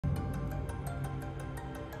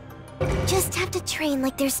Just have to train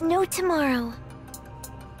like there's no tomorrow.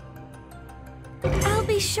 I'll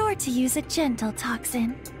be sure to use a gentle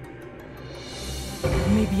toxin.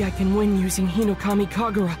 Maybe I can win using Hinokami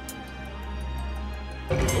Kagura.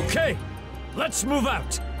 Okay, let's move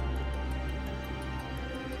out.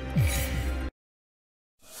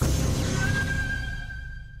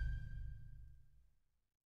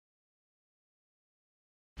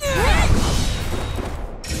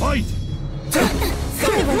 Fight!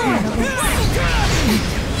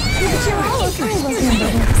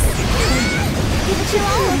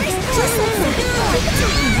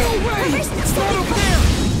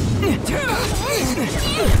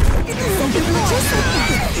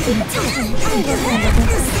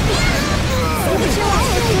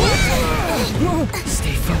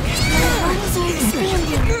 Stay focused. My lungs are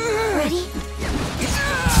expanding. Ready?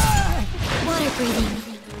 Water breathing.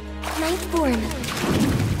 Ninth form.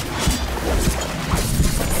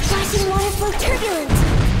 Splashing water flow turbulent.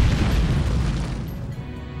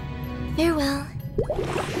 Farewell.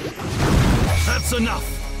 That's enough!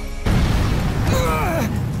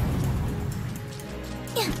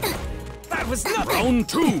 That was not round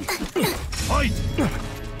 2! Fight!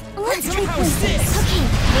 Let's take How's this? Okay,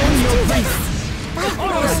 let's do this. Five Oh,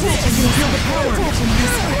 rounds. this is feel the power. No dodging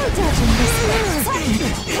this. No dodging this.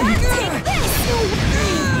 Take this.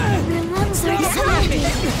 Your lungs are expanding.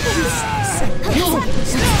 Okay,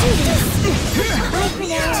 let's do this. Bye for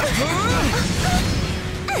now.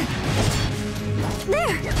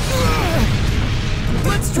 There.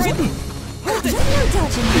 Let's try them! No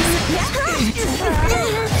dodging this.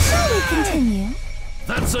 Shall we continue?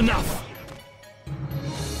 That's enough!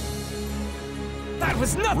 That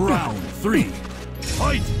was not round 3!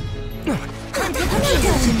 Fight! No dodging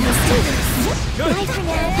this. Do this. Good! Bye for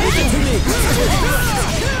now. Leave it to me! Bye for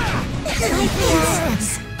now.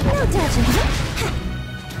 No dodging.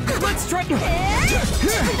 Let's try... I'll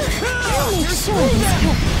make sure this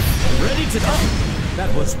hurts. Ready to... That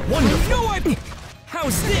was wonderful! No idea!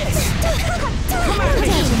 How's this? Come at me!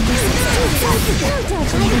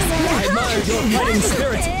 I admire your fighting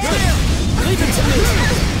spirit! Good! Leave it to me!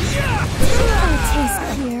 I taste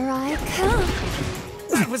pure, I come.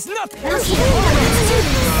 That was nothing! Okay, let's do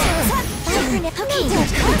this. Bye for now. Okay,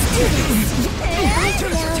 let's do this. Bye for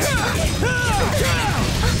now.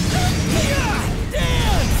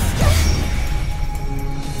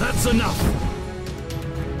 That's enough!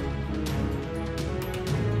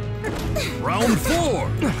 Round 4!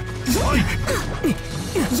 Fight!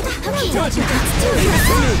 Okay, let's do this.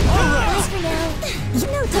 Bye for now.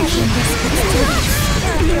 No touching this. Let's do this.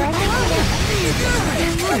 Your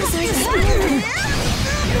lungs are expanding.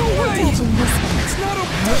 No touching this. It's not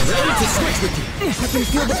okay! Ready to switch with you! I can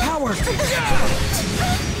feel the power!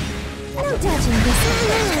 No touching this.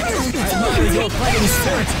 I admire your fighting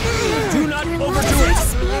spirit! Do not Your overdo lungs are it!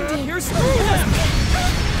 expanding. Here's the plan!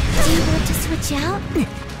 Do you want to switch out?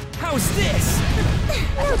 How's this?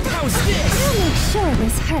 How's this? I'll make sure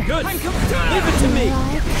this hurts. Good! Leave it to me!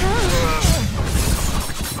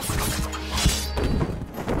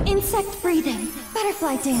 Insect breathing,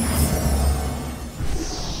 butterfly dance.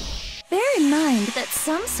 Bear in mind that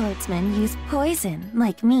some swordsmen use poison,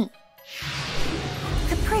 like me.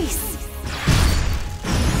 Caprice.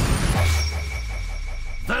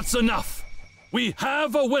 That's enough! We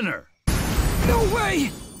have a winner! No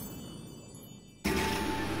way!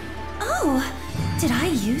 Oh, did I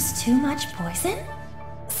use too much poison?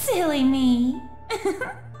 Silly me.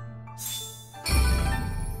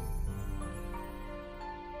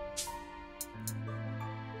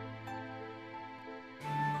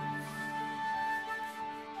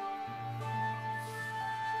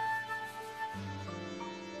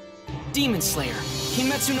 Demon Slayer,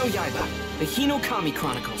 Kimetsu no Yaiba, the Hinokami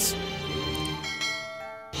Chronicles.